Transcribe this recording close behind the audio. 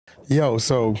Yo,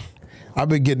 so I've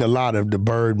been getting a lot of the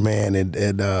Birdman and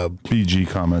BG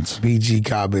comments. BG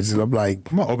comments, and I'm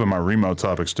like, I'm gonna open my remote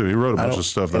topics too. He wrote a bunch of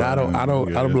stuff. And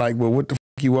I'm like, well, what the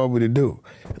fuck you want me to do?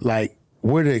 Like,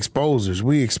 we're the exposers.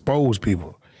 We expose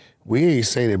people. We ain't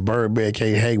say that Birdman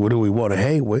can't hang with who we want to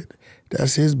hang with.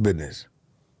 That's his business.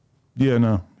 Yeah,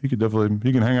 no, he can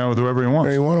hang out with whoever he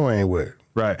wants. He want to hang with.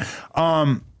 Right.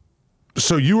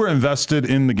 So you were invested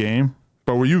in the game,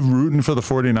 but were you rooting for the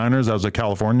 49ers as a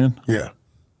Californian? Yeah.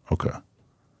 Okay.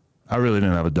 I really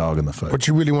didn't have a dog in the fight. But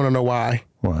you really want to know why?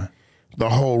 Why? The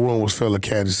whole room was full of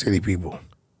Kansas City people.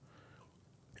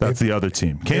 That's the other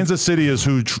team. Kansas City is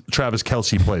who Travis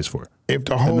Kelce plays for. If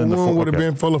the whole room would have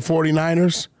been full of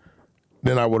 49ers,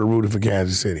 then I would have rooted for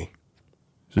Kansas City.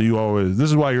 So you always, this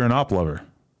is why you're an op lover.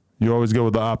 You always go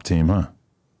with the op team, huh?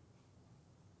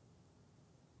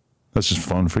 That's just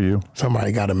fun for you.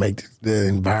 Somebody got to make the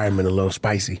environment a little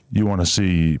spicy. You want to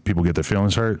see people get their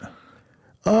feelings hurt?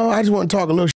 Oh, I just want to talk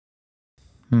a little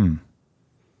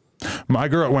My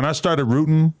girl, when I started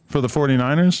rooting for the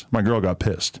 49ers, my girl got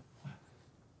pissed.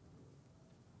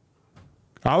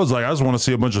 I was like, I just want to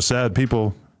see a bunch of sad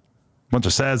people, a bunch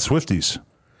of sad Swifties.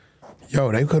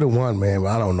 Yo, they could have won, man, but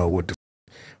I don't know what the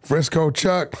Frisco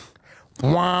Chuck.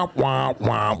 Wah, wah,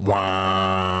 wah,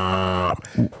 wah.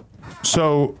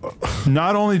 So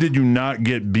not only did you not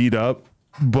get beat up,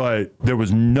 but there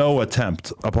was no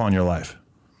attempt upon your life.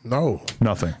 No.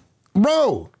 Nothing.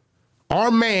 Bro,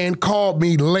 our man called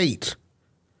me late.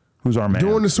 Who's our man?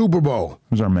 During the Super Bowl.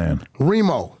 Who's our man?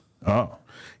 Remo. Oh.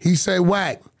 He said,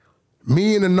 Wack,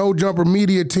 me and the No Jumper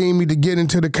media team need to get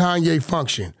into the Kanye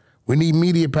function. We need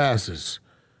media passes.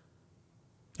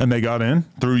 And they got in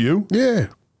through you? Yeah.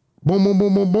 Boom, boom,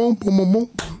 boom, boom, boom, boom, boom, boom.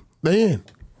 They in.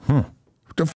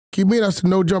 What the f you mean? That's the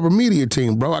No Jumper media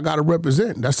team, bro. I got to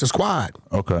represent. That's the squad.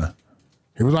 Okay.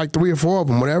 It was like 3 or 4 of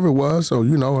them, whatever it was. So,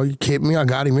 you know, you kidding me? I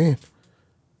got him in.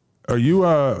 Are you,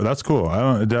 that's cool.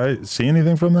 Did I see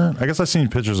anything from that? I guess I seen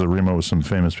pictures of Remo with some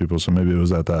famous people, so maybe it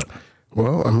was at that.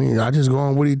 Well, I mean, I just go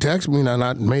on what he texted me, and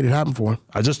I made it happen for him.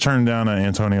 I just turned down an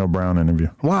Antonio Brown interview.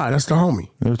 Why? That's the homie.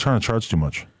 They were trying to charge too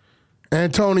much.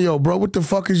 Antonio, bro, what the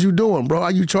fuck is you doing, bro?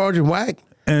 Are you charging Wack?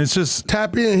 And it's just...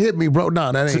 Tap in and hit me, bro.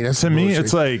 No, that ain't. That's to me, bullshit.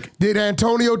 it's like... Did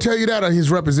Antonio tell you that or his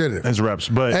representative? His reps,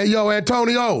 but... Hey, yo,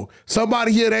 Antonio,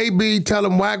 somebody hit AB, tell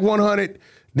him Wack 100,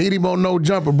 need him on No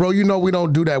Jumper. Bro, you know we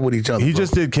don't do that with each other. He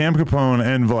just did Cam Capone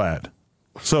and Vlad.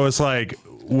 So it's like,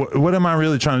 what am I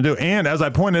really trying to do? And as I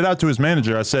pointed out to his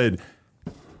manager, I said,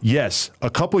 yes, a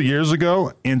couple years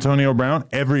ago, Antonio Brown,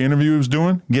 every interview he was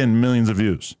doing, getting millions of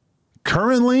views.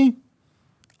 Currently,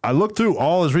 I looked through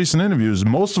all his recent interviews.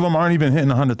 Most of them aren't even hitting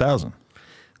 100,000.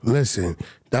 Listen,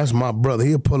 that's my brother.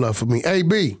 He'll pull up for me.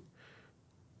 AB.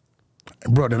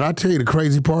 Bro, did I tell you the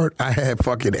crazy part? I had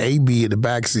fucking AB in the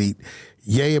backseat,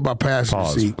 Ye in my passenger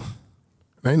seat.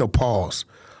 There ain't no pause.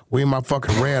 We in my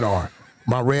fucking radar,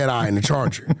 my red eye in the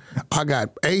Charger. I got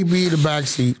AB in the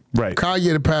backseat, right? Kanye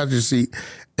in the passenger seat,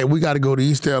 and we got to go to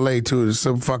East LA to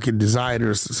some fucking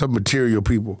designers, some material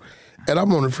people. And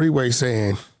I'm on the freeway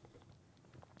saying,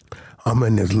 I'm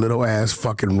in this little ass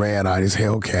fucking red eye, this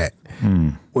Hellcat,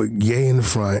 with Ye in the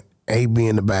front, AB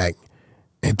in the back,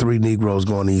 and 3 Negroes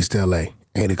going to East LA,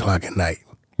 8 o'clock at night.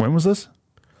 When was this?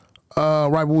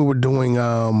 Right when we were doing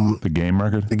the Game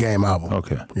record? The Game album.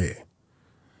 Okay.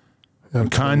 Yeah.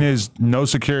 Kanye's no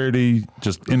security,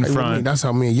 just in front. That's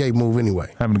how me and Ye move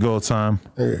anyway. Having a good time.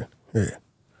 Yeah, yeah.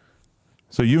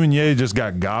 So you and Ye just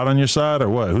got God on your side or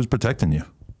what? Who's protecting you?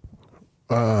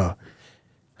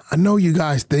 I know you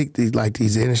guys think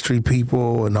these industry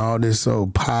people and all this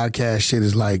podcast shit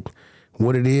is like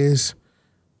what it is.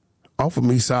 Off of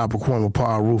me side performing with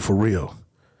Power Roof for real.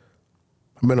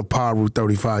 I've been a Power Roof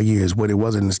 35 years, but it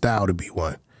wasn't the style to be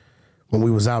one. When we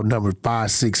was outnumbered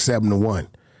 5, 6, 7 to 1.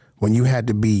 When you had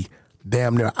to be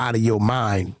damn near out of your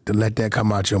mind to let that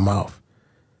come out your mouth.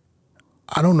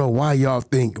 I don't know why y'all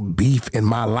think beef in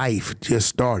my life just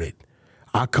started.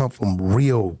 I come from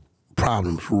real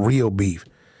problems, real beef.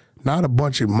 Not a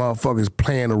bunch of motherfuckers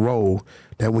playing a role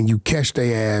that when you catch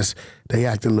their ass, they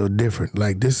act a little different.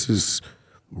 Like, this is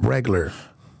regular.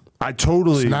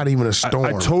 It's not even a storm.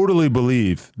 I totally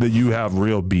believe that you have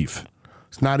real beef.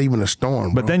 It's not even a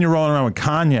storm, But then you're rolling around with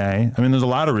Kanye. I mean, there's a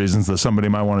lot of reasons that somebody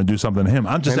might want to do something to him.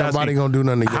 I'm just asking, nobody gonna do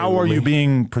nothing to how are you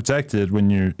being protected when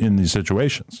you're in these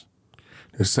situations?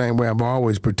 The same way I've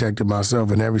always protected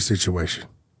myself in every situation.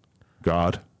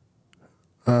 God?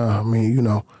 I mean, you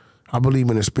know, I believe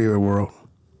in the spirit world.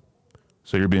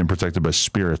 So you're being protected by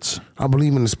spirits? I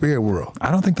believe in the spirit world.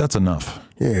 I don't think that's enough.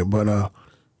 Yeah, but I'm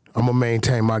going to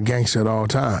maintain my gangster at all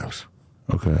times.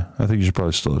 Okay. I think you should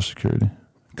probably still have security.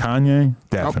 Kanye,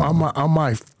 definitely. I'm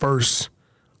my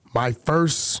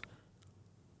first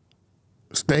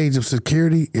stage of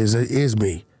security is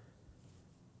me.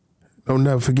 Don't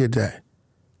never forget that.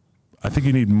 I think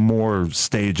you need more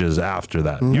stages after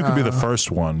that. You could be the first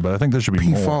one, but I think there should be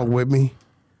more. P-Funk with me.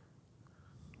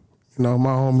 You know, my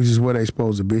homies is where they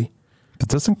supposed to be. But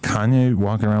doesn't Kanye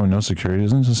walking around with no security?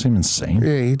 Doesn't it just seem insane?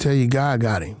 Yeah, he tell you God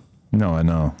got him. No, I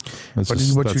know. But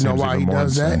you know why he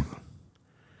does that?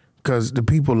 Because the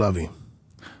people love him.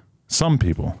 Some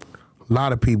people. A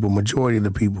lot of people, majority of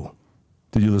the people.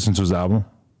 Did you listen to his album?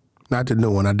 Not the new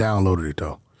one. I downloaded it,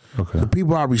 though. Okay. The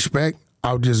people I respect,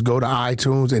 I'll just go to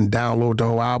iTunes and download the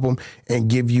whole album and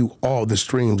give you all the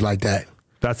streams like that.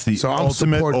 That's the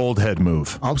ultimate old head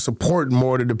move. I'm supporting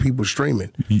more than the people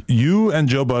streaming. You and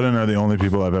Joe Budden are the only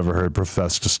people I've ever heard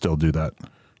profess to still do that.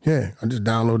 Yeah, I just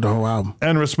download the whole album.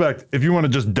 And respect, if you want to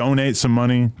just donate some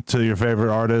money to your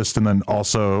favorite artist and then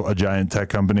also a giant tech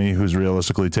company who's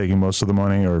realistically taking most of the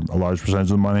money or a large percentage of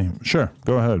the money, sure,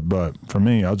 go ahead. But for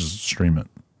me, I'll just stream it.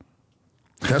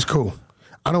 That's cool.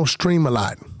 I don't stream a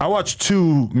lot. I watched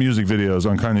 2 music videos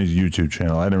on Kanye's YouTube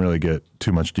channel. I didn't really get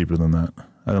too much deeper than that.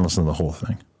 I didn't listen to the whole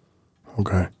thing.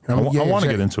 Okay. I want to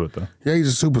get into it, though. Yeah,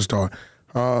 he's a superstar.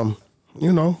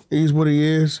 You know, he's what he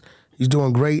is. He's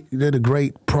doing great. He did a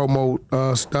great promo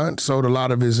stunt. Sold a lot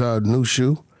of his new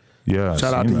shoe. Yeah.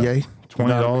 Shout out to Ye.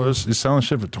 $20. He's selling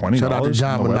shit for $20. Shout out to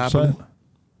John on the Monopoly. website?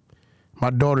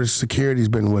 My daughter's security's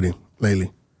been with him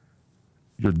lately.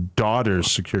 Your daughter's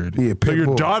security. Yeah, so your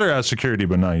Pitbull. daughter has security,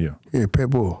 but not you. Yeah,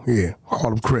 Pitbull. Yeah,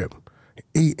 Harlem Crip.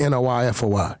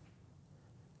 ENOYFOY.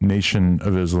 Nation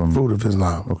of Islam. Fruit of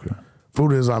Islam. Okay.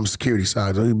 Fruit of Islam security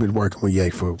side. So he's been working with Ye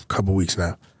for a couple weeks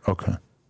now. Okay.